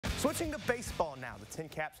Switching to baseball now, the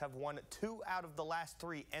Tincaps have won 2 out of the last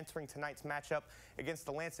 3 entering tonight's matchup against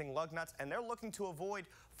the Lansing Lugnuts, and they're looking to avoid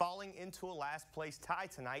falling into a last-place tie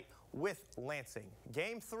tonight with Lansing.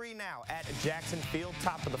 Game 3 now at Jackson Field,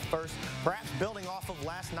 top of the first. Perhaps building off of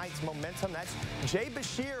last night's momentum, that's Jay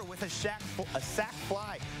Bashir with a sac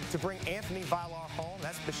fly to bring Anthony Vilar home.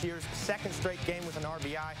 That's Bashir's second straight game with an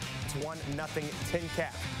RBI. It's 1-0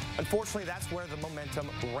 Tincaps. Unfortunately, that's where the momentum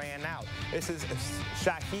ran out. This is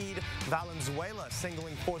Shahid Valenzuela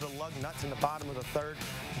singling for the Lugnuts in the bottom of the third.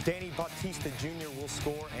 Danny Bautista Jr. will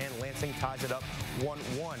score, and Lansing ties it up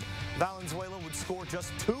 1-1. Valenzuela would score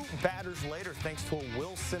just 2 batters later thanks to a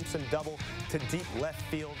Will Simpson double to deep left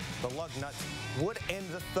field. The Lugnuts would end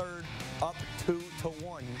the third up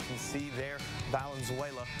 2-1. You can see there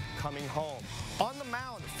Valenzuela coming home. On the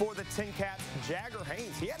mound for the Tincaps, Jagger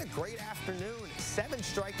Haynes. He had a great afternoon. 7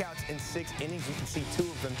 strikeouts in 6 innings. You can see 2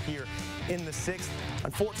 of them here in the 6th.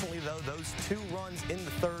 Unfortunately, though, those 2 runs in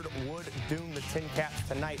the 3rd would doom the Tincaps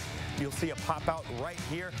tonight. You'll see a pop out right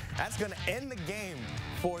here. That's going to end the game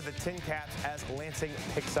for the Tincaps as Lansing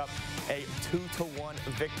picks up a 2-1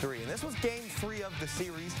 victory. And this was game 3 of the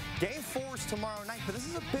series. Game 4 is tomorrow night, but this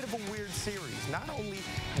is a bit of a weird series. Not only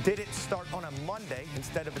did it start on a Monday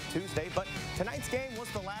instead of a Tuesday, but tonight's game was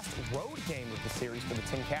the last road game of the series for the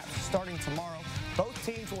Tincaps. Starting tomorrow, both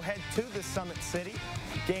teams will head to the Summit City.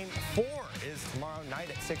 Game 4 is tomorrow night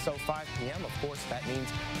at 6:05 p.m. Of course, that means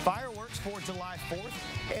fireworks for July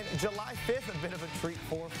 4th. And July 5th, a bit of a treat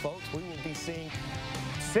for folks. We will be seeing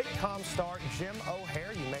sitcom star Jim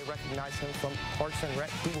O'Hare. You may recognize him from Parks and Rec.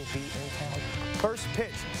 He will be in town. First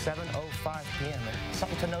pitch, 7:05 p.m. And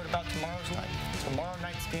something to note about tomorrow's night. Tomorrow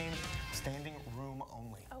night's game, standing room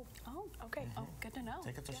only. Oh, okay. Oh, good to know.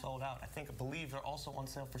 Tickets are sold out. I believe they're also on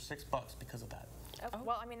sale for $6 because of that. Oh,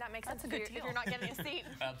 well, I mean, that makes sense if you're not getting a seat.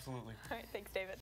 Absolutely. All right, thanks, David.